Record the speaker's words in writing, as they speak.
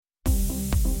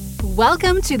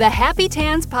Welcome to the Happy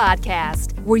Tans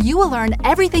Podcast, where you will learn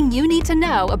everything you need to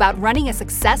know about running a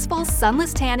successful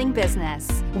sunless tanning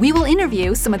business. We will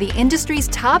interview some of the industry's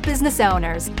top business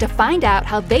owners to find out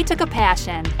how they took a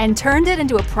passion and turned it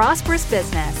into a prosperous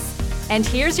business. And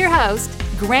here's your host,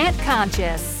 Grant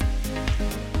Conscious.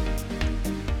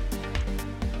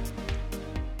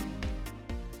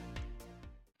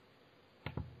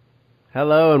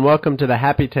 Hello and welcome to the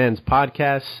Happy Tans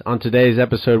Podcast. On today's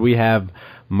episode, we have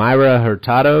Mayra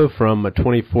Hurtado from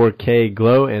 24K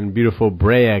Glow in beautiful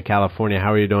Brea, California.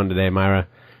 How are you doing today, Mayra?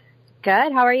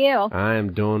 Good. How are you? I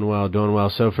am doing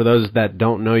well. So for those that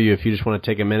don't know you, if you just want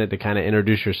to take a minute to kind of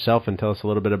introduce yourself and tell us a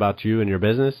little bit about you and your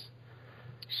business.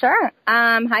 Sure.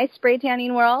 Hi, Spray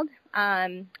Tanning World. My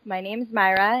name's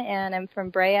Mayra, and I'm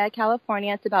from Brea,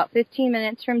 California. It's about 15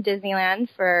 minutes from Disneyland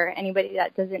for anybody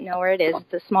that doesn't know where it is.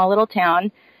 It's a small little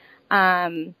town.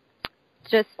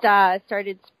 Just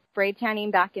started spray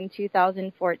tanning back in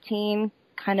 2014,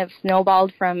 kind of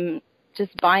snowballed from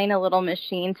just buying a little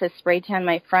machine to spray tan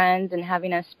my friends and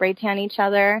having us spray tan each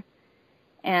other.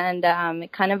 And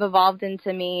it kind of evolved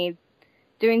into me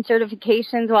doing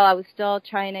certifications while I was still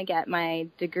trying to get my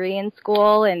degree in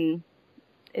school, and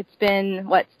it's been,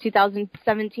 it's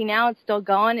 2017 now. It's still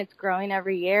going. It's growing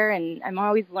every year, and I'm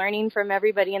always learning from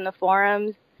everybody in the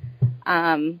forums,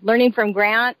 learning from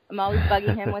Grant. I'm always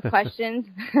bugging him with questions.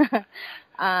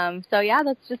 So, yeah,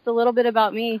 that's just a little bit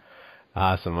about me.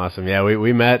 Awesome. Yeah,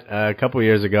 we met a couple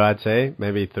years ago, I'd say,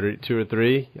 maybe two or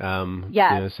three.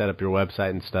 Yeah. Set up your website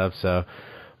and stuff, so...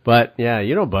 But, yeah,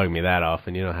 you don't bug me that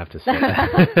often. You don't have to say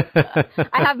that.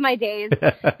 I have my days.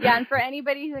 Yeah, and for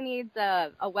anybody who needs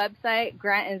a website,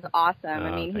 Grant is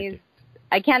awesome.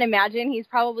 I can't imagine. He's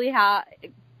probably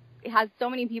has so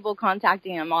many people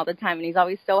contacting him all the time, and he's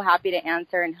always so happy to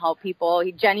answer and help people.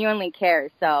 He genuinely cares,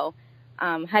 so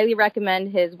highly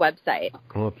recommend his website.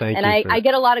 Well, thank you. And I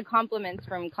get a lot of compliments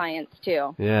from clients,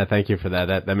 too. Yeah, thank you for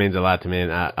that. That means a lot to me,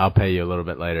 and I'll pay you a little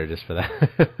bit later just for that.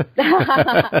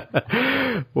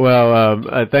 Well,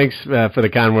 thanks for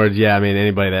the kind words. Yeah, I mean,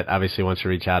 anybody that obviously wants to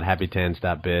reach out,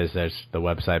 happytans.biz, there's the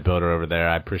website builder over there.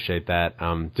 I appreciate that.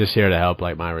 Just here to help,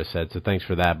 like Mayra said, so thanks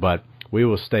for that. But we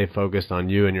will stay focused on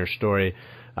you and your story.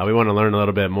 We want to learn a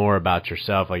little bit more about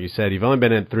yourself. Like you said, you've only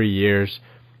been in 3 years,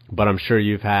 but I'm sure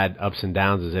you've had ups and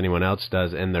downs as anyone else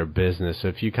does in their business. So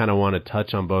if you kind of want to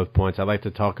touch on both points, I'd like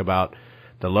to talk about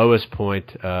the lowest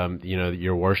point,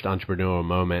 your worst entrepreneurial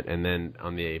moment, and then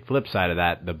on the flip side of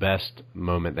that, the best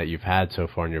moment that you've had so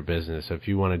far in your business. So if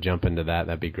you want to jump into that,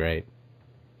 that'd be great.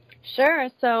 Sure.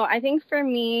 So I think for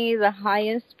me, the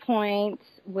highest point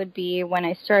would be when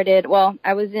I started,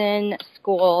 I was in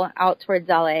school out towards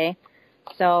LA.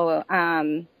 So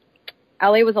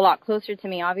LA was a lot closer to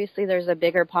me. Obviously, there's a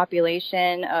bigger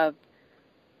population of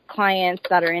clients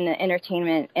that are in the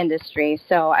entertainment industry.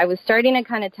 So I was starting to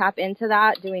kind of tap into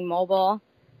that, doing mobile.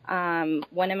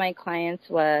 One of my clients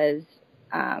was,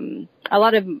 a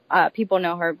lot of people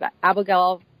know her,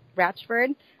 Abigail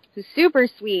Ratchford, who's super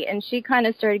sweet, and she kind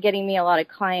of started getting me a lot of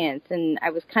clients, and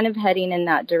I was kind of heading in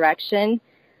that direction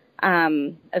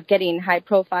of getting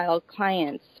high-profile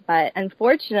clients. But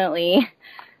unfortunately,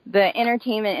 the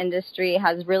entertainment industry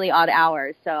has really odd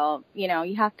hours. So,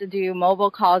 you have to do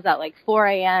mobile calls at like 4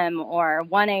 a.m. or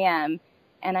 1 a.m.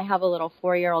 And I have a little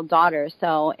 4-year-old daughter,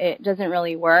 so it doesn't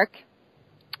really work.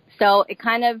 So it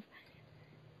kind of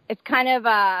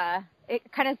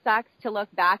sucks to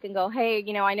look back and go, hey,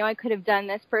 I know I could have done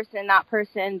this person, that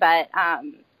person, but,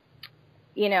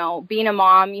 being a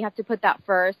mom, you have to put that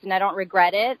first, and I don't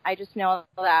regret it. I just know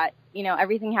that,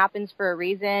 everything happens for a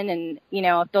reason, and,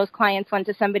 if those clients went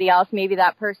to somebody else, maybe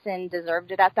that person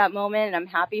deserved it at that moment, and I'm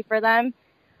happy for them.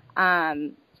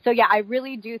 So, yeah, I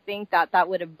really do think that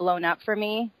would have blown up for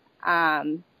me,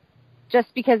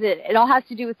 just because it all has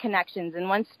to do with connections, and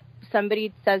once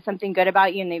somebody says something good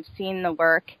about you and they've seen the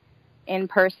work in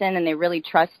person and they really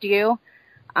trust you,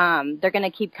 they're going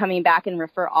to keep coming back and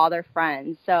refer all their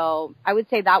friends. So I would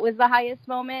say that was the highest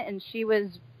moment, and she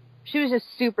was just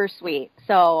super sweet.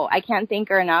 So I can't thank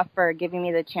her enough for giving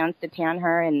me the chance to tan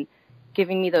her and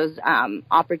giving me those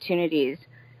opportunities.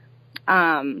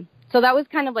 So that was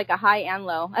kind of like a high and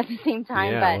low at the same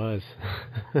time. Yeah, it was.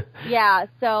 Yeah,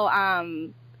 so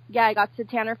I got to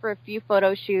tan her for a few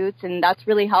photo shoots, and that's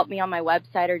really helped me on my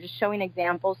website, or just showing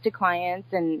examples to clients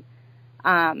and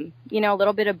a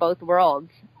little bit of both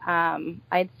worlds.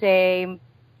 I'd say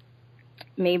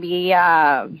maybe,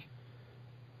 I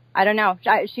don't know.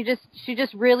 She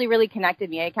just really, really connected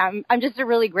me. I'm just a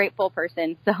really grateful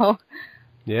person. So.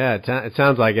 Yeah, it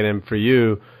sounds like it. And for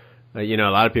you, a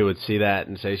lot of people would see that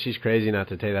and say she's crazy not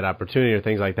to take that opportunity or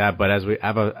things like that. But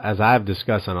as I've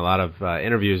discussed on a lot of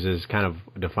interviews, is kind of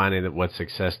defining what's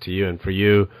success to you. And for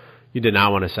you, you did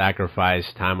not want to sacrifice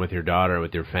time with your daughter,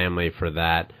 with your family for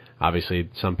that. Obviously,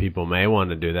 some people may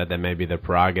want to do that. That may be their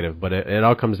prerogative, but it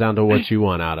all comes down to what you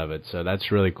want out of it. So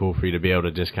that's really cool for you to be able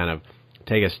to just kind of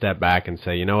take a step back and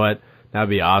say, you know what, that would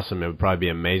be awesome. It would probably be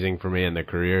amazing for me in the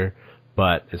career,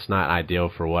 but it's not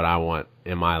ideal for what I want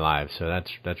in my life. So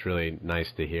that's really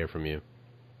nice to hear from you.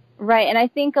 Right, and I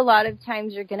think a lot of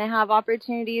times you're going to have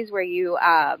opportunities where you're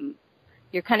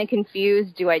kind of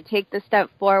confused. Do I take the step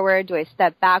forward? Do I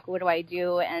step back? What do I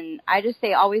do? And I just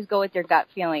say always go with your gut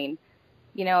feeling.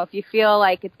 If you feel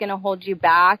like it's going to hold you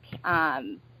back,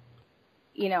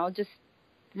 just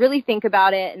really think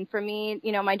about it. And for me,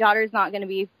 my daughter's not going to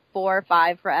be 4 or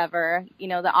 5 forever.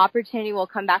 The opportunity will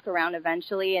come back around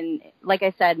eventually. And like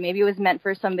I said, maybe it was meant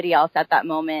for somebody else at that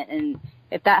moment. And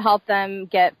if that helped them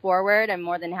get forward, I'm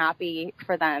more than happy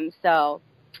for them. So,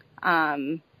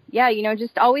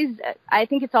 just always, I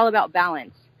think it's all about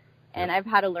balance. And I've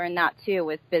had to learn that too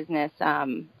with business.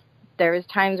 There was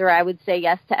times where I would say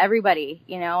yes to everybody,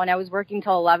 and I was working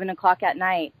till 11 o'clock at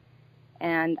night,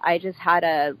 and I just had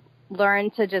to learn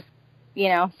to just,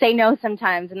 say no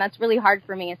sometimes. And that's really hard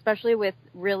for me, especially with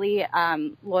really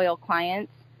loyal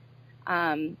clients.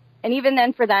 And even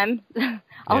then for them,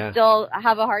 I'll still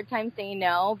have a hard time saying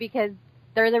no because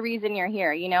they're the reason you're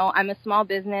here. I'm a small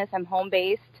business. I'm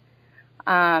home-based.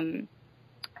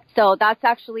 So that's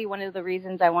actually one of the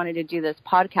reasons I wanted to do this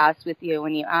podcast with you.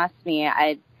 When you asked me,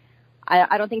 I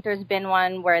don't think there's been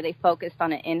one where they focused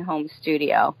on an in-home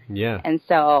studio. Yeah. And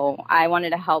so I wanted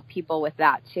to help people with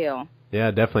that too.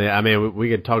 Yeah, definitely. I mean, we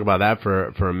could talk about that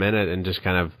for a minute and just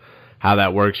kind of how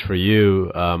that works for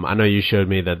you. I know you showed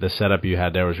me that the setup you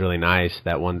had there was really nice.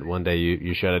 That one day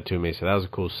you showed it to me, so that was a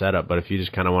cool setup. But if you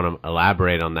just kind of want to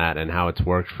elaborate on that and how it's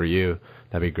worked for you,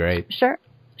 that'd be great. Sure.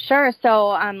 So,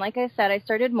 like I said, I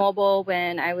started mobile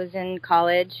when I was in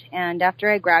college, and after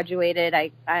I graduated,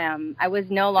 I was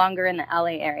no longer in the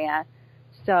LA area.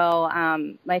 So,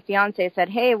 my fiance said,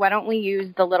 "Hey, why don't we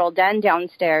use the little den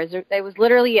downstairs?" It was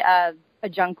literally a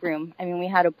junk room. I mean, we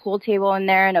had a pool table in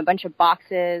there and a bunch of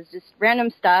boxes, just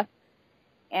random stuff.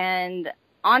 And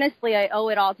honestly, I owe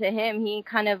it all to him. He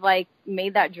kind of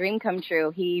made that dream come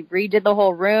true. He redid the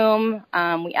whole room.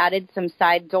 We added some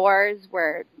side doors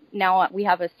where now we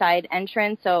have a side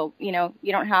entrance, so you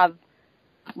don't have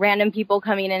random people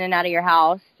coming in and out of your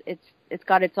house. It's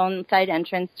got its own side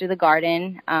entrance through the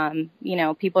garden.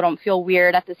 People don't feel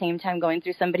weird at the same time going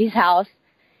through somebody's house.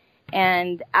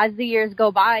 And as the years go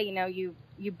by,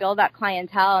 you build that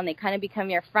clientele and they kind of become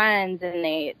your friends, and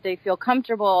they feel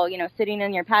comfortable, sitting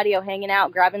in your patio, hanging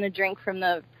out, grabbing a drink from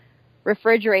the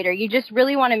refrigerator. You just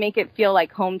really want to make it feel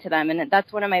like home to them, and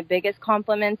that's one of my biggest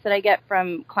compliments that I get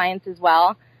from clients as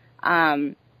well.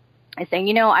 I say,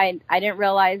 I didn't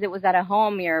realize it was at a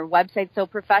home. Your website's so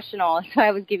professional. So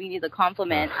I was giving you the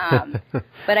compliment.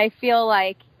 But I feel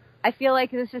like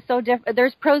this is so different.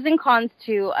 There's pros and cons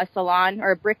to a salon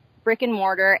or a brick and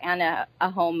mortar and a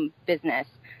home business.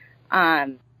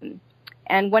 And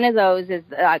one of those is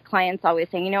clients always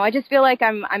saying, I just feel like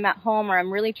I'm at home, or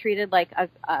I'm really treated like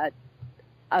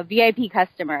a VIP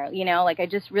customer. I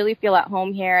just really feel at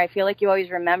home here. I feel like you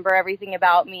always remember everything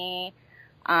about me.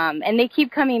 And they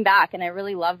keep coming back, and I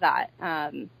really love that.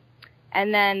 And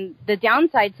then the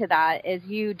downside to that is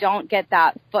you don't get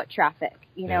that foot traffic.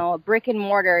 A brick and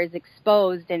mortar is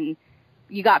exposed, and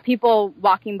you got people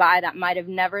walking by that might have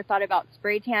never thought about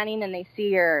spray tanning, and they see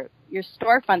your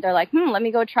storefront. They're like, let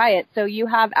me go try it. So you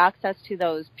have access to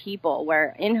those people,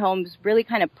 where in-home's really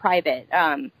kind of private,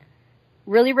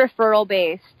 really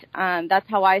referral-based. That's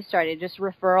how I started, just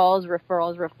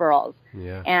referrals.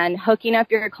 Yeah. And hooking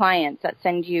up your clients that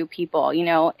send you people.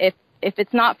 If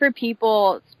it's not for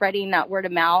people spreading that word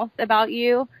of mouth about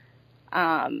you,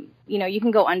 you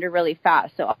can go under really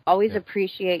fast. So always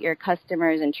appreciate your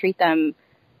customers and treat them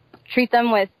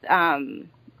with,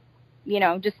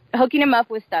 just hooking them up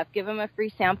with stuff. Give them a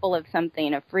free sample of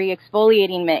something, a free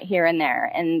exfoliating mitt here and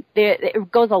there. And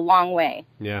it goes a long way.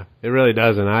 Yeah, it really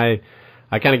does. And I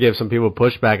kind of give some people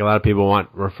pushback. A lot of people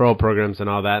want referral programs and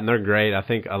all that, and they're great. I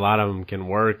think a lot of them can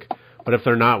work. But if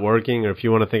they're not working, or if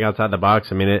you want to think outside the box,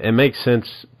 I mean, it makes sense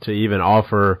to even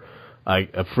offer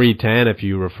a free tan if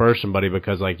you refer somebody,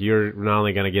 because you're not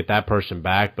only going to get that person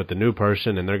back, but the new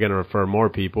person, and they're going to refer more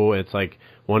people. It's like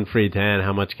one free tan.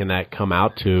 How much can that come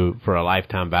out to for a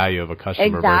lifetime value of a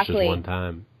customer versus one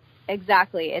time?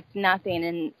 Exactly. It's nothing.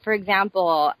 And for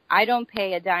example, I don't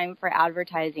pay a dime for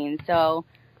advertising. So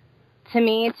to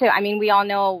me, too, I mean, we all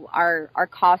know our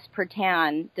cost per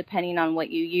tan, depending on what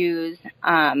you use.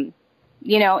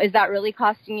 You know, is that really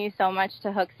costing you so much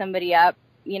to hook somebody up?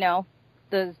 You know,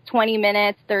 those 20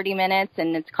 minutes, 30 minutes,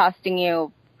 and it's costing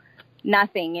you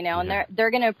nothing, you know, and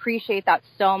they're going to appreciate that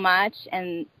so much.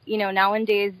 And, you know,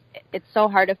 nowadays it's so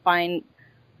hard to find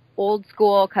old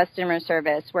school customer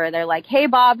service where they're like, hey,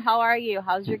 Bob, how are you?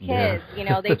 How's your kids? You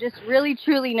know, they just really,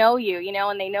 truly know you, you know,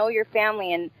 and they know your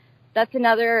family. And that's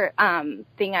another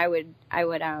thing I would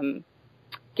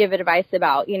give advice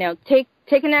about. You know, take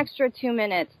an extra 2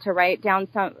 minutes to write down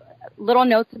some little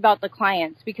notes about the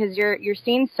clients, because you're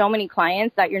seeing so many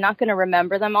clients that you're not going to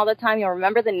remember them all the time. You'll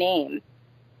remember the name.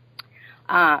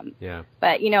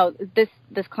 But, you know,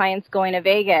 this client's going to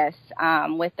Vegas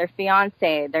with their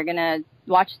fiance. They're going to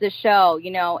watch the show,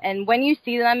 you know, and when you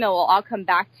see them, it will all come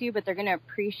back to you, but they're going to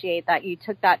appreciate that you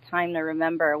took that time to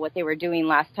remember what they were doing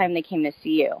last time they came to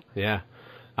see you. Yeah,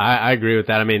 I agree with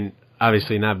that. I mean,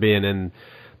 obviously not being in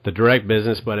the direct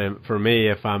business, but for me,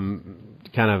 if I'm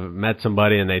kind of met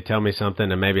somebody and they tell me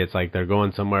something and maybe it's like they're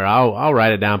going somewhere, I'll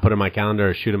write it down, put it in my calendar,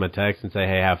 or shoot them a text and say,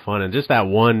 hey, have fun. And just that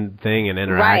one thing and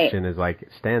interaction is like, it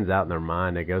stands out in their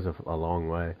mind. It goes a long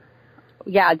way.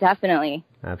 Yeah, definitely.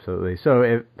 Absolutely.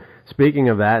 So speaking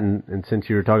of that, and since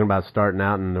you were talking about starting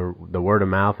out and the word of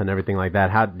mouth and everything like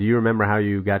that, do you remember how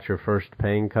you got your first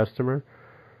paying customer?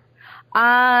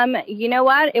 You know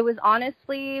what? It was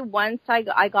honestly once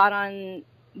I got on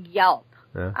Yelp.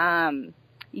 Yeah.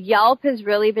 Yelp has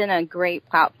really been a great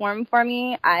platform for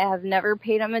me. I have never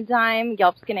paid them a dime.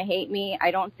 Yelp's going to hate me.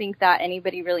 I don't think that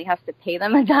anybody really has to pay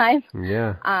them a dime.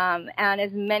 Yeah. And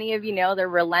as many of you know, they're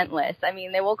relentless. I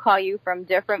mean, they will call you from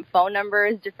different phone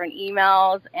numbers, different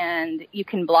emails, and you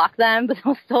can block them, but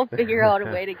they'll still figure out a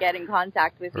way to get in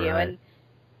contact with you. And,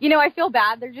 you know, I feel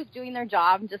bad. They're just doing their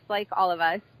job, just like all of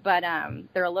us, but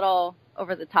they're a little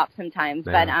over the top sometimes.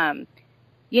 Yeah. But,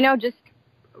 you know, just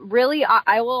really,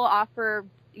 I will offer,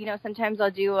 you know, sometimes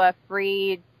I'll do a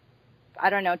free, I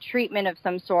don't know, treatment of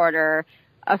some sort, or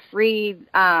a free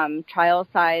trial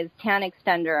size tan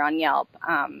extender on Yelp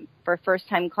for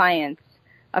first-time clients,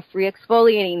 a free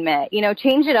exfoliating mitt. You know,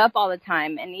 change it up all the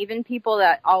time. And even people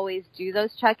that always do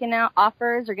those check-in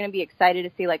offers are going to be excited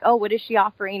to see, like, oh, what is she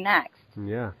offering next?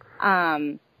 Yeah.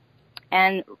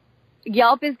 And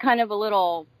Yelp is kind of a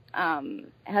little,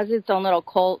 has its own little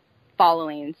cult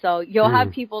following. So you'll have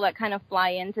people that kind of fly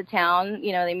into town.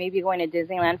 You know, they may be going to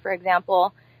Disneyland, for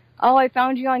example. Oh, I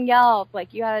found you on Yelp.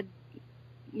 Like, you had,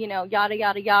 you know, yada,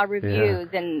 yada, yada reviews.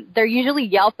 Yeah. And they're usually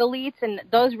Yelp elites, and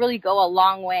those really go a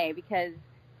long way because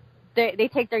they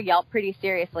take their Yelp pretty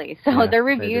seriously. So their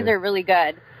reviews are really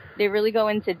good. They really go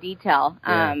into detail.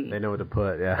 Yeah, they know what to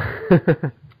put,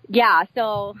 Yeah,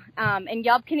 so, and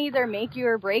Yelp can either make you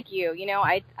or break you. You know,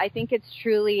 I think it's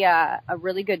truly a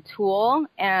really good tool,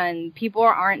 and people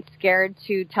aren't scared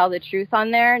to tell the truth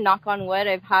on there. Knock on wood,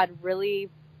 I've had really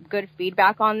good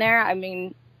feedback on there. I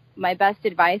mean, my best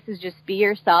advice is just be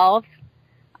yourself.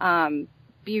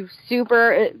 Be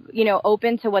super, you know,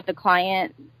 open to what the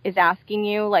client is asking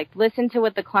you. Like, listen to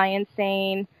what the client's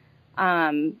saying.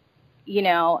 You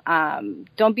know,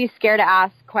 don't be scared to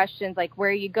ask questions like, where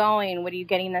are you going? What are you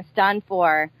getting this done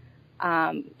for?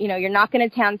 You know, you're not going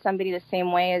to tan somebody the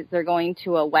same way as they're going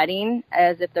to a wedding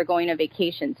as if they're going on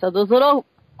vacation. So those little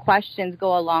questions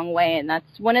go a long way. And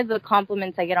that's one of the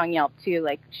compliments I get on Yelp too.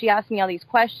 Like, she asked me all these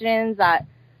questions that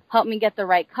helped me get the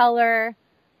right color.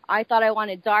 I thought I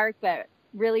wanted dark, but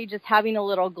really just having a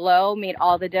little glow made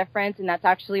all the difference, and that's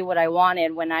actually what I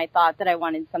wanted when I thought that I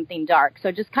wanted something dark.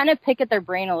 So just kind of pick at their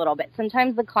brain a little bit.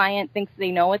 Sometimes the client thinks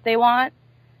they know what they want,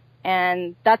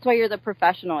 and that's why you're the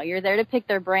professional. You're there to pick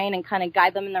their brain and kind of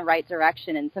guide them in the right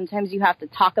direction, and sometimes you have to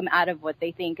talk them out of what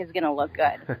they think is going to look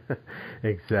good.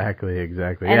 Exactly.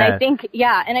 And I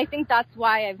think that's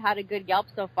why I've had a good Yelp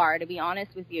so far, to be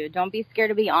honest with you. Don't be scared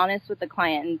to be honest with the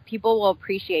client, and people will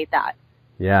appreciate that.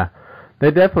 Yeah. They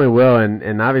definitely will,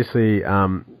 and obviously,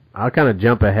 I'll kind of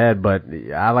jump ahead, but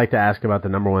I like to ask about the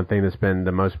number one thing that's been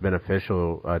the most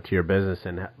beneficial to your business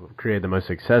and created the most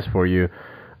success for you.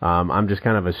 I'm just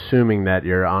kind of assuming that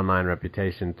your online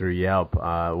reputation through Yelp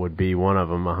would be one of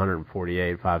them.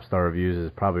 148 5-star reviews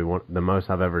is probably the most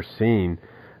I've ever seen.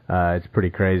 It's pretty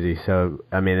crazy. So,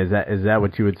 I mean, is that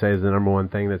what you would say is the number one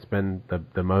thing that's been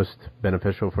the most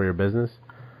beneficial for your business?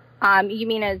 You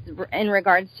mean as in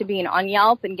regards to being on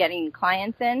Yelp and getting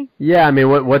clients in? Yeah, I mean,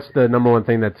 what's the number one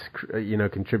thing that's, you know,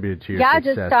 contributed to your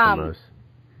success the most?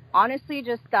 Honestly,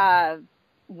 just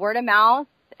word of mouth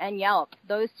and Yelp.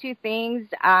 Those two things.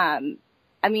 I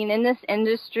mean, in this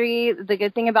industry, the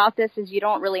good thing about this is you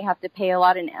don't really have to pay a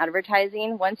lot in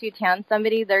advertising. Once you tan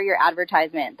somebody, they're your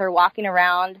advertisement. They're walking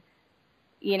around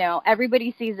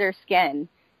everybody sees their skin.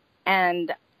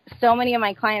 And so many of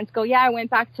my clients go, yeah, I went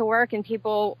back to work, and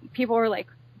people were like,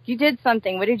 you did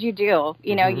something. What did you do?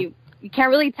 You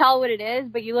can't really tell what it is,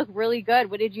 but you look really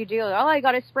good. What did you do? Oh, I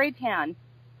got a spray tan.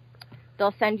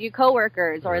 They'll send you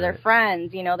coworkers or their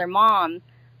friends, their mom.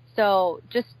 So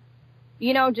just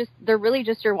they're really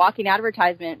just your walking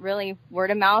advertisement, really word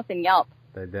of mouth and Yelp.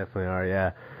 They definitely are,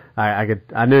 yeah.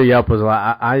 I knew Yelp was a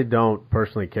lot. I don't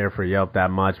personally care for Yelp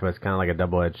that much, but it's kind of like a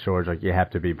double-edged sword. Like, you have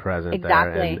to be present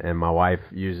there. And my wife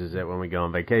uses it when we go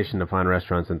on vacation to find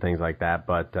restaurants and things like that.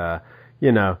 But,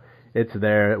 it's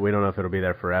there. We don't know if it'll be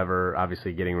there forever.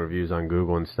 Obviously, getting reviews on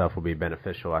Google and stuff will be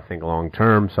beneficial, I think,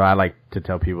 long-term. So I like to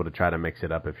tell people to try to mix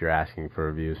it up if you're asking for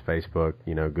reviews. Facebook,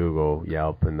 Google,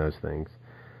 Yelp, and those things.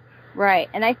 Right.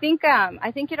 And I think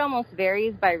it almost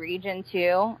varies by region,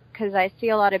 too, because I see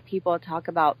a lot of people talk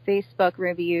about Facebook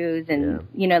reviews and,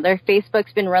 their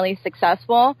Facebook's been really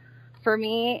successful. For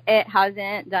me, it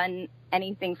hasn't done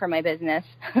anything for my business.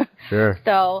 Sure.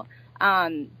 So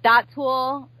that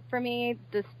tool, for me,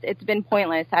 it's been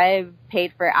pointless. I've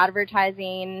paid for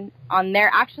advertising on there.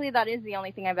 Actually, that is the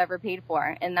only thing I've ever paid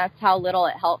for, and that's how little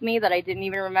it helped me that I didn't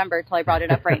even remember until I brought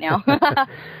it up right now.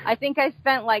 I think I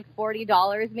spent like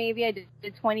 $40 maybe. I did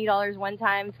 $20 one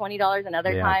time, $20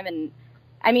 another time, and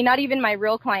I mean, not even my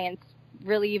real clients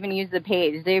really even use the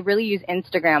page. They really use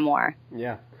Instagram more.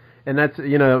 Yeah. And that's,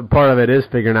 part of it is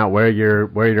figuring out where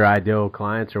your ideal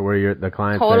clients or where the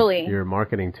clients that you're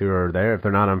marketing to are there. If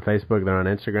they're not on Facebook, they're on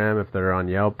Instagram. If they're on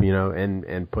Yelp,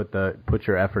 and put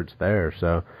your efforts there.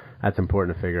 So that's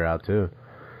important to figure out too.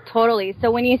 Totally. So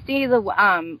when you see the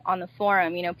on the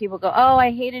forum, people go, oh,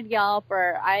 I hated Yelp,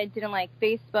 or I didn't like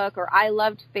Facebook, or I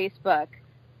loved Facebook,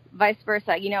 vice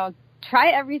versa.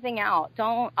 Try everything out.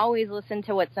 Don't always listen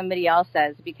to what somebody else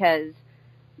says, because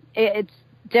it's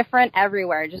different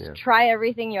everywhere. Just try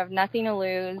everything. You have nothing to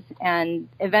lose, and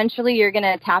eventually you're going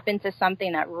to tap into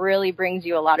something that really brings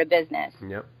you a lot of business.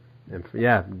 Yep.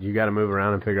 And you got to move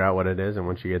around and figure out what it is, and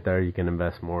once you get there, you can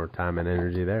invest more time and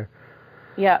energy there.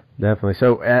 Yep. Definitely.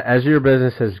 So as your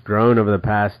business has grown over the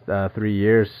past 3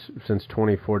 years since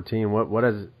 2014,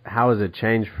 how has it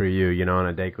changed for you, on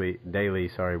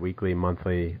a weekly,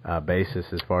 monthly basis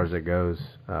as far as it goes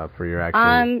for your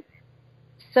actual...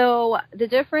 So the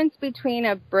difference between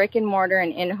a brick and mortar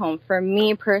and in-home, for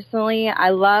me personally, I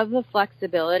love the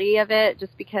flexibility of it,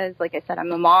 just because, like I said,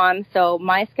 I'm a mom. So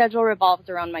my schedule revolves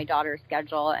around my daughter's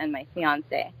schedule and my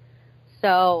fiance.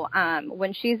 So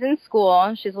when she's in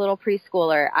school, she's a little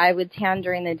preschooler, I would tan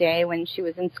during the day when she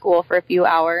was in school for a few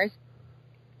hours.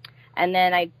 And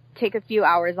then I'd take a few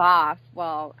hours off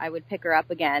while I would pick her up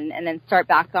again, and then start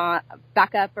back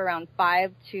up around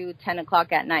 5 to 10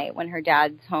 o'clock at night when her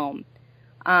dad's home.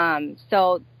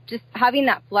 So just having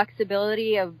that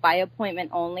flexibility of by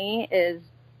appointment only is,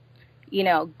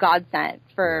 godsend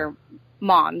for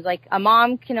moms. Like, a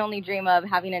mom can only dream of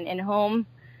having an in-home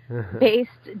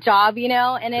based job,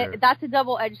 and that's a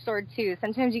double-edged sword too.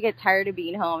 Sometimes you get tired of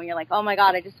being home and you're like, oh my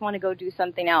God, I just want to go do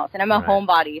something else. And I'm a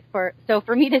homebody. So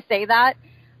for me to say that,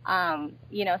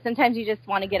 sometimes you just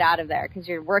want to get out of there because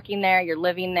you're working there, you're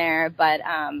living there. But,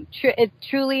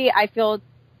 truly, I feel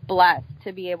blessed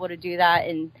to be able to do that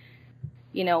and,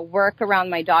 work around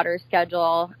my daughter's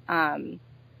schedule.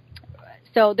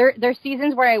 So there's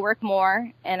seasons where I work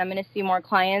more and I'm going to see more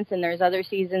clients, and there's other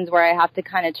seasons where I have to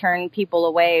kind of turn people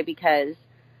away because,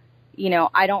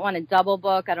 I don't want to double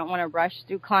book. I don't want to rush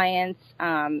through clients.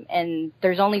 And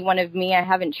there's only one of me. I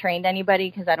haven't trained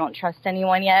anybody because I don't trust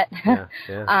anyone yet.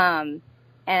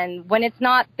 And when it's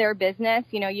not their business,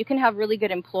 you can have really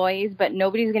good employees, but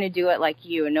nobody's going to do it like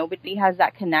you. Nobody has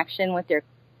that connection with their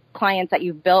clients that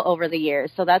you've built over the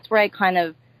years. So that's where I kind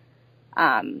of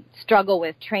struggle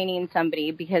with training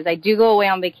somebody, because I do go away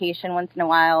on vacation once in a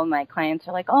while, and my clients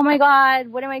are like, oh my God,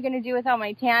 what am I going to do without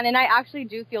my tan? And I actually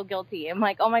do feel guilty. I'm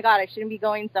like, oh my God, I shouldn't be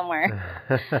going somewhere.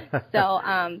 So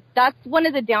that's one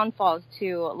of the downfalls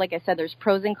too. Like I said, there's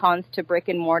pros and cons to brick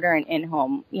and mortar and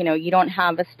in-home. You don't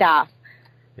have a staff.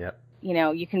 Yep.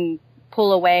 You can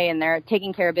pull away and they're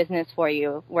taking care of business for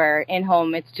you, where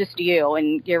in-home it's just you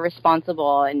and you're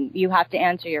responsible, and you have to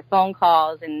answer your phone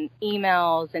calls and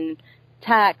emails and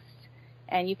texts,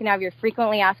 and you can have your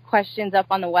frequently asked questions up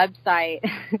on the website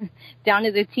down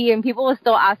to the T, and people will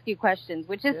still ask you questions,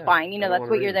 which is fine. That's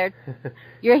what you're there.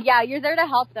 You're there to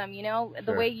help them.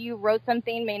 The way you wrote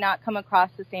something may not come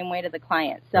across the same way to the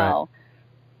client. So. Right.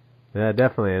 Yeah,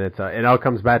 definitely, and it all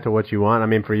comes back to what you want. I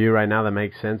mean, for you right now, that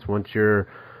makes sense. Once your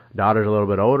daughter's a little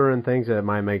bit older and things, it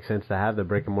might make sense to have the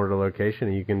brick and mortar location,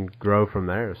 and you can grow from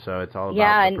there. So it's all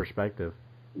about the perspective.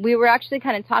 we were actually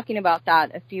kind of talking about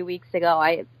that a few weeks ago.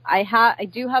 I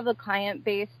do have a client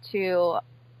base to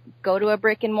go to a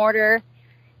brick and mortar,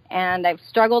 and I've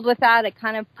struggled with that. I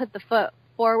kind of put the foot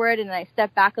forward and I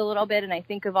step back a little bit and I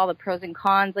think of all the pros and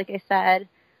cons, like I said.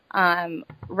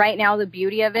 Right now, the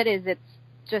beauty of it is it's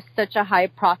just such a high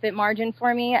profit margin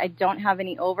for me. I don't have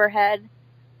any overhead.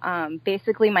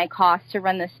 Basically, my cost to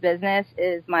run this business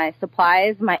is my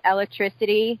supplies, my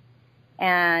electricity,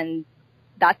 and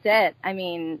that's it. I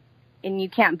mean, and you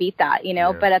can't beat that, you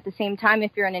know. Yeah. But at the same time,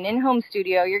 if you're in an in-home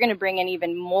studio, you're going to bring in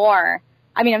even more.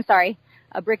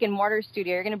 A brick and mortar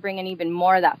studio, you're going to bring in even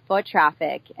more of that foot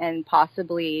traffic and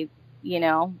possibly, you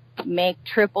know, make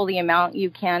triple the amount you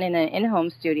can in an in-home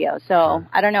studio. So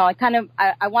I don't know.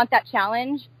 I want that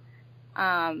challenge.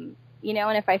 You know,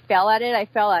 and if I fail at it, I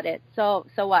fail at it. So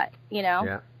what, you know?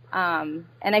 Yeah.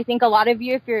 And I think a lot of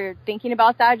you, if you're thinking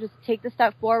about that, just take the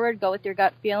step forward, go with your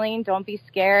gut feeling. Don't be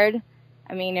scared.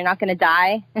 I mean, you're not going to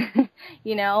die.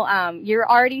 You know, you're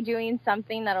already doing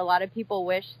something that a lot of people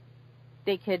wish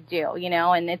they could do, you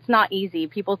know, and it's not easy.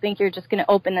 People think you're just going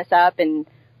to open this up and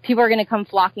people are going to come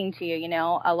flocking to you, you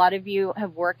know. A lot of you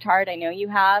have worked hard. I know you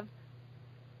have.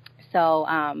 So,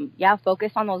 yeah,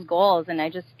 focus on those goals. And I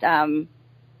just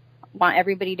want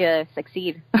everybody to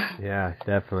succeed. Yeah,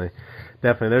 definitely.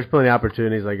 Definitely. There's plenty of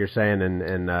opportunities, like you're saying,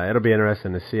 and it'll be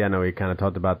interesting to see. I know we kind of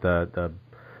talked about the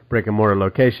brick and mortar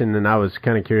location, and I was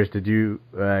kind of curious, did you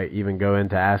even go in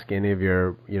to ask any of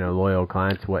your, you know, loyal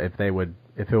clients if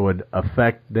it would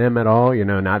affect them at all, you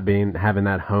know, not having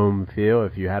that home feel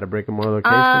if you had a brick and mortar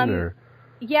location? Or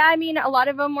yeah, I mean, a lot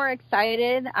of them were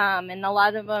excited, and a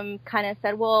lot of them kind of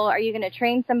said, well, are you going to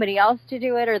train somebody else to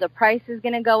do it, or the price is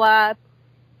going to go up?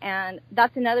 And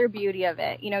that's another beauty of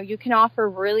it. You know, you can offer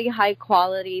really high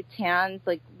quality tans,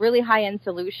 like really high end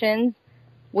solutions,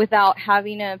 without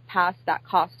having to pass that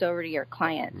cost over to your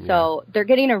client. Yeah. So they're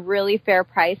getting a really fair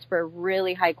price for a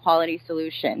really high quality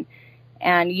solution.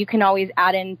 And you can always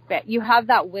add in, you have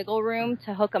that wiggle room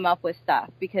to hook them up with stuff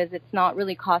because it's not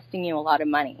really costing you a lot of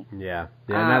money. Yeah.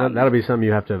 Yeah, and that'll be something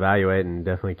you have to evaluate and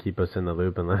definitely keep us in the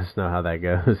loop and let us know how that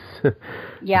goes.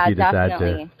 Yeah,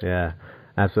 definitely. Yeah,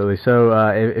 absolutely. So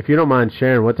if you don't mind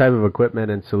sharing, what type of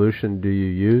equipment and solution do you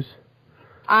use?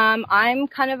 I'm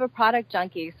kind of a product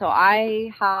junkie, so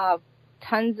I have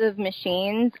tons of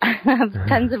machines, I have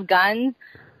tons of guns,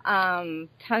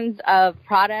 tons of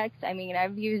products. I mean,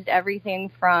 I've used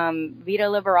everything from Vita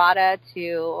Liberata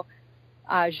to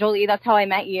Jolie. That's how I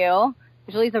met you.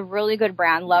 Jolie's a really good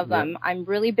brand. Love them. I'm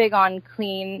really big on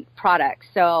clean products,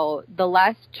 so the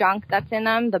less junk that's in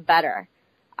them, the better.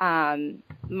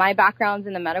 My background's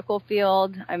in the medical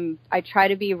field. I try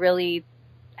to be really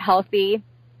healthy.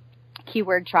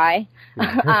 Keyword try.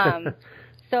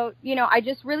 So, you know, I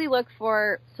just really look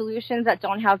for solutions that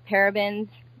don't have parabens,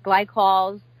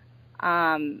 glycols.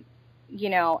 You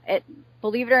know,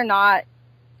 believe it or not,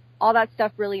 all that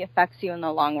stuff really affects you in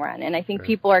the long run. And I think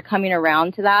people are coming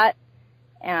around to that.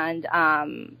 And,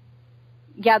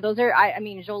 yeah, those are, I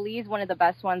mean, Jolie's one of the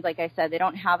best ones. Like I said, they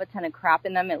don't have a ton of crap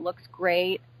in them. It looks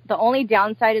great. The only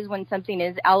downside is when something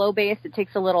is aloe-based, it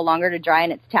takes a little longer to dry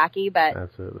and it's tacky. But,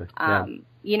 absolutely.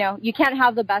 You know, you can't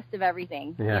have the best of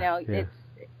everything. Yeah, you know,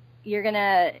 you're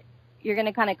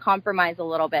gonna kind of compromise a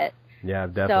little bit. Yeah,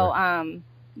 definitely. So,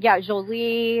 yeah,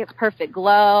 Jolie, Perfect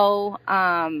Glow.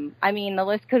 I mean, the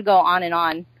list could go on and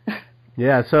on.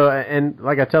 Yeah. So, and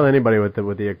like I tell anybody with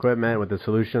the equipment, with the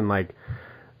solution, like,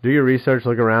 do your research,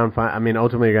 look around.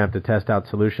 Ultimately, you're going to have to test out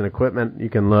solution equipment.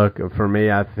 You can look. For me,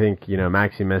 I think, you know,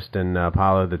 Maximist and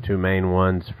Apollo, the two main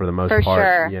ones for the most part.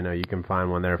 Sure. You know, you can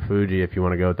find one there. Fuji, if you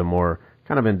want to go with the more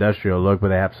kind of industrial look, but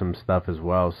they have some stuff as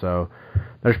well. So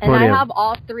there's plenty. And I have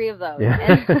all three of those. Yeah.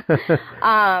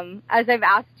 And, as I've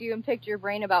asked you and picked your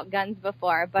brain about guns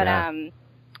before, but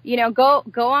you know, go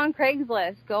on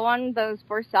Craigslist, go on those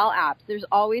for sale apps. There's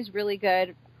always really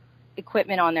good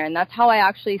equipment on there, and that's how I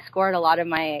actually scored a lot of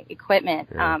my equipment.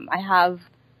 Yeah. I have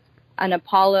an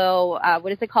Apollo.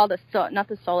 What is it called? Not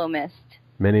the Solo Mist.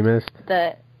 Mini Mist.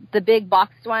 The big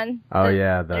boxed one. Oh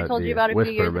yeah, I told you about a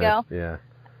few years ago. Yeah.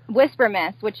 Whisper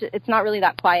Mist, which it's not really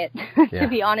that quiet, to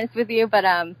be honest with you, but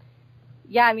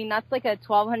yeah, I mean, that's like a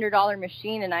 $1,200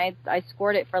 machine, and I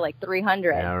scored it for like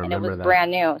 $300, and it was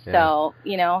brand new. Yeah. So,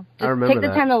 you know, just take the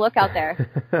time to look out there.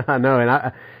 I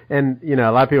know, and you know,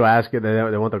 a lot of people ask it,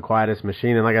 they want the quietest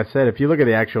machine, and like I said, if you look at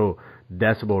the actual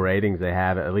decibel ratings they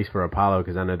have, at least for Apollo,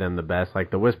 because I know them the best.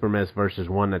 Like the Whisper Mist versus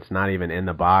one that's not even in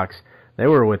the box, they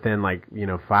were within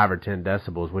 5 or 10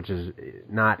 decibels, which is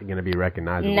not going to be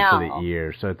recognizable to the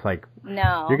ear. So it's like,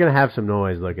 you're going to have some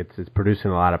noise. Look, it's producing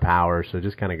a lot of power, so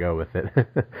just kind of go with it.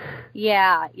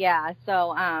 Yeah.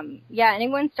 So,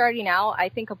 anyone starting out, I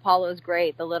think Apollo's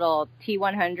great. The little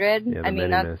T100. Yeah, the Mini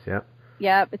Mist, yep.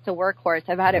 Yep, it's a workhorse.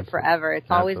 I've had it forever. It's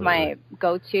always my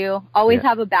go-to. Always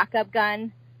have a backup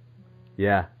gun.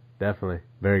 Yeah, definitely.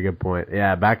 Very good point.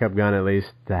 Yeah, backup gun at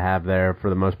least to have there for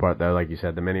the most part, though. Like you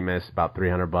said, the Mini Mist, about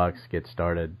 $300, gets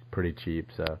started pretty cheap.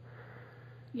 So.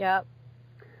 Yep.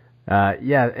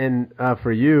 And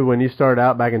for you, when you started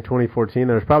out back in 2014,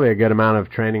 there was probably a good amount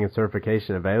of training and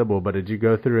certification available, but did you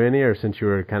go through any, or since you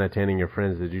were kind of tanning your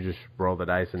friends, did you just roll the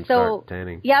dice and start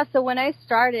tanning? Yeah, so when I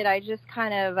started, I just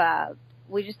kind of,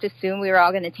 we just assumed we were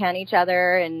all going to tan each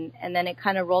other, and then it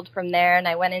kind of rolled from there, and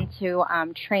I went into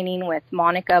training with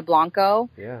Monica Blanco,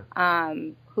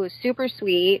 who's super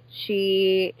sweet.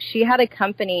 She had a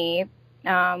company,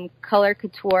 Color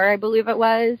Couture, I believe it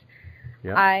was.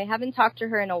 Yep. I haven't talked to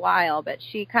her in a while, but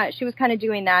she was kind of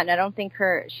doing that, and I don't think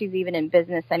she's even in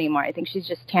business anymore. I think she's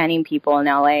just tanning people in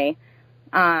LA.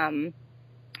 And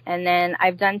then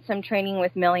I've done some training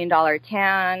with $1 Million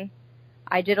Tan.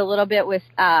 I did a little bit with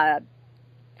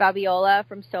Fabiola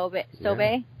from Sobe.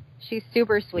 Yeah. She's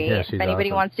super sweet. Yeah, she's if anybody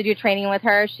awesome. Wants to do training with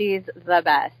her, she's the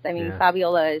best. I mean,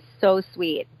 Fabiola is so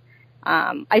sweet.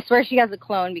 I swear she has a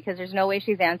clone, because there's no way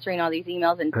she's answering all these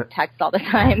emails and texts all the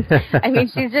time. I mean,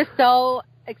 she's just so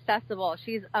accessible.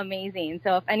 She's amazing.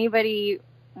 So if anybody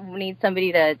needs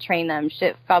somebody to train them,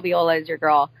 Fabiola is your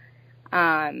girl.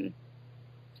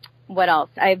 What else?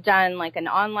 I've done an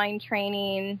online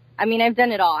training. I mean, I've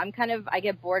done it all. I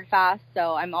get bored fast,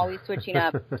 so I'm always switching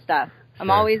up stuff. I'm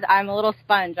a little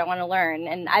sponge. I want to learn,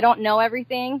 and I don't know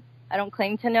everything. I don't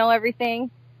claim to know everything.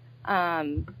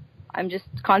 I'm just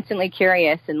constantly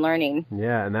curious and learning.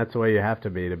 Yeah, and that's the way you have to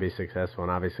be successful,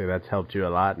 and obviously that's helped you a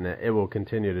lot, and it will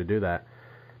continue to do that.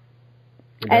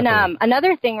 Definitely. And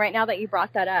another thing, right now that you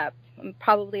brought that up, I'm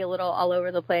probably a little all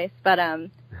over the place, but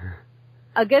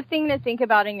a good thing to think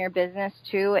about in your business,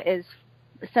 too, is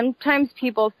sometimes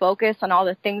people focus on all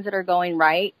the things that are going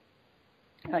right.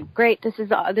 Like, great, this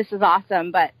is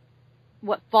awesome, but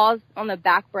what falls on the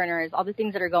back burner is all the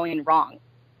things that are going wrong.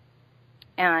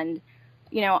 And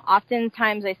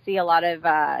oftentimes I see a lot of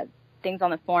things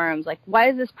on the forums, like, why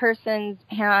does this person's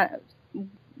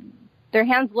their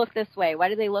hands look this way? Why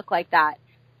do they look like that?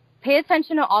 Pay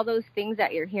attention to all those things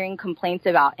that you're hearing complaints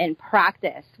about and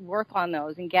practice. Work on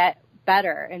those and get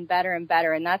better and better and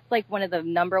better. And that's one of the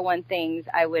number one things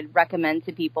I would recommend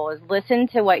to people is listen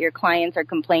to what your clients are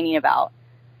complaining about.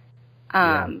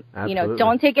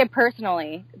 Don't take it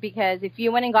personally, because if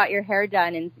you went and got your hair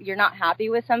done and you're not happy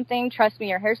with something, trust me,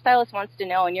 your hairstylist wants to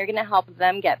know, and you're going to help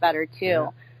them get better too.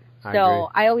 Yeah,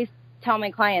 I always tell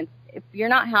my clients, if you're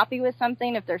not happy with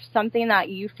something, if there's something that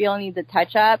you feel needs a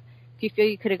touch up, if you feel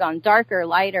you could have gone darker,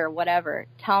 lighter, whatever,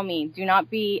 tell me. Do not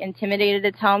be intimidated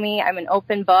to tell me. I'm an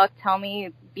open book. Tell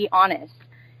me, be honest.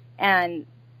 And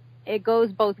it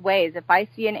goes both ways. If I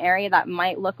see an area that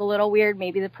might look a little weird,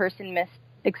 maybe the person missed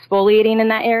exfoliating in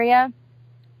that area,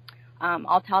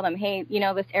 I'll tell them, hey,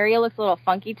 this area looks a little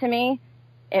funky to me.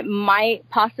 It might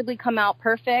possibly come out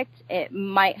perfect. It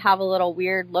might have a little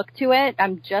weird look to it.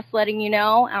 I'm just letting you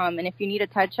know. And if you need a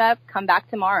touch up, come back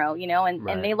tomorrow,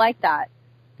 and they like that.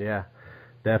 Yeah,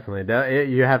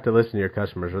 definitely. You have to listen to your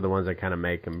customers. They're the ones that kind of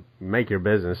make your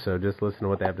business. So just listen to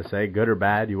what they have to say, good or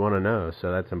bad. You want to know.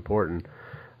 So that's important.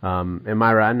 And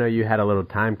Mayra, I know you had a little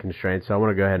time constraint, so I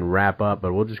want to go ahead and wrap up,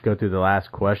 but we'll just go through the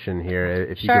last question here.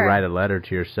 If you could write a letter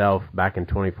to yourself back in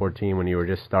 2014 when you were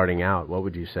just starting out, what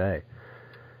would you say?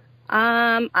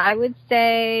 I would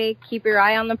say keep your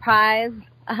eye on the prize.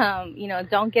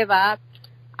 Don't give up.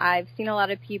 I've seen a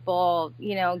lot of people,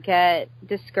 get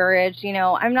discouraged.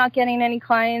 I'm not getting any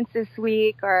clients this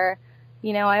week, or,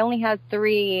 I only had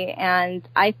 3. And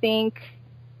I think,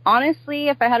 honestly,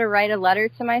 if I had to write a letter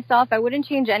to myself, I wouldn't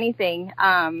change anything.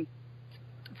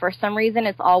 For some reason,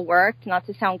 it's all worked. Not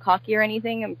to sound cocky or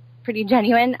anything. I'm pretty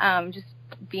genuine. Just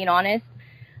being honest.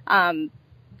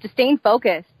 Just staying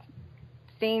focused,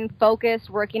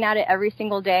 working at it every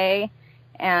single day.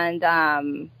 And,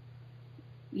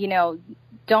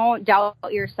 don't doubt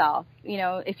yourself.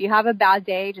 If you have a bad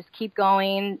day, just keep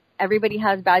going. Everybody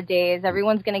has bad days.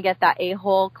 Everyone's going to get that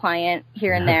a-hole client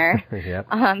here and there. Yep.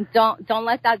 Don't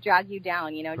let that drag you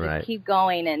down. Just keep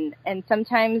going. And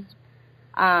sometimes,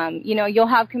 you'll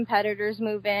have competitors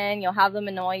move in. You'll have them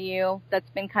annoy you. That's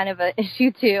been kind of an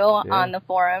issue too on the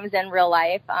forums and real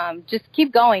life. Just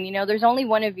keep going. There's only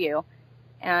one of you.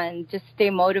 and just stay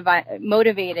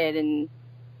motivated, and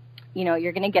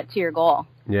you're going to get to your goal.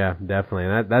 Yeah, definitely.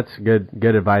 And that's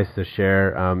good advice to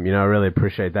share. I really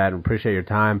appreciate that and appreciate your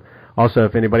time. Also,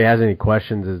 if anybody has any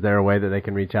questions, is there a way that they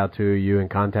can reach out to you and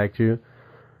contact you?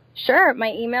 Sure.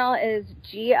 My email is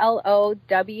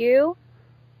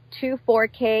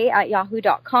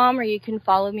glow24k@yahoo.com, or you can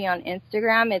follow me on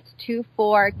Instagram. It's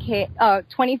 24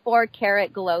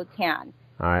 karat glow tan.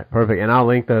 All right, perfect. And I'll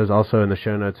link those also in the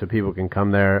show notes so people can come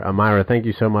there. Mayra, thank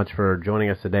you so much for joining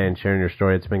us today and sharing your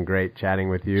story. It's been great chatting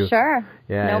with you. Sure.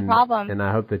 Yeah, no problem. And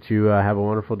I hope that you have a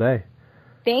wonderful day.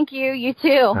 Thank you. You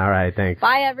too. All right, thanks.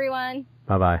 Bye, everyone.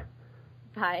 Bye-bye.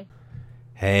 Bye.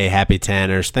 Hey, Happy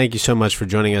Tanners. Thank you so much for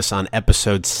joining us on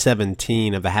episode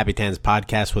 17 of the Happy Tans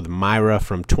podcast with Mayra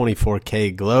from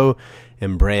 24K Glow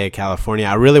in Brea, California.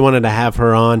 I really wanted to have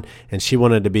her on, and she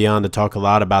wanted to be on to talk a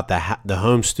lot about the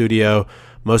home studio.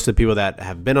 Most of the people that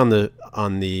have been on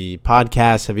the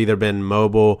podcast have either been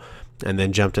mobile and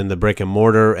then jumped into brick and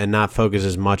mortar and not focused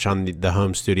as much on the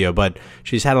home studio. But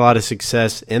she's had a lot of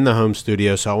success in the home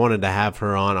studio, so I wanted to have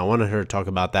her on. I wanted her to talk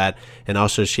about that. And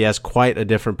also, she has quite a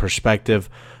different perspective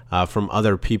from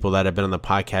other people that have been on the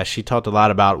podcast. She talked a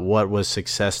lot about what was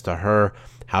success to her,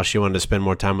 how she wanted to spend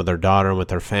more time with her daughter and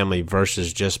with her family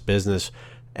versus just business,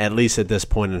 at least at this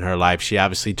point in her life. She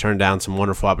obviously turned down some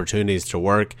wonderful opportunities to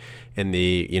work in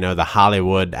the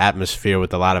Hollywood atmosphere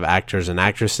with a lot of actors and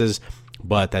actresses,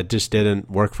 but that just didn't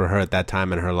work for her at that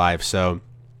time in her life. So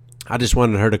I just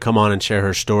wanted her to come on and share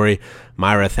her story.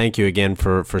 Mayra, thank you again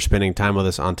for spending time with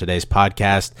us on today's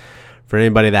podcast. For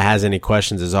anybody that has any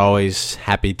questions, as always,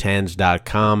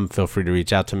 happytans.com. Feel free to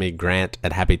reach out to me,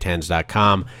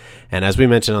 grant@happytans.com. And as we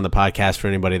mentioned on the podcast, for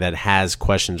anybody that has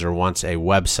questions or wants a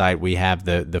website, we have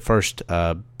the first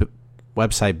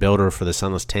website builder for the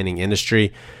sunless tanning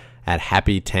industry at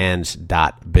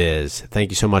happytans.biz. Thank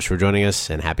you so much for joining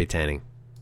us, and happy tanning.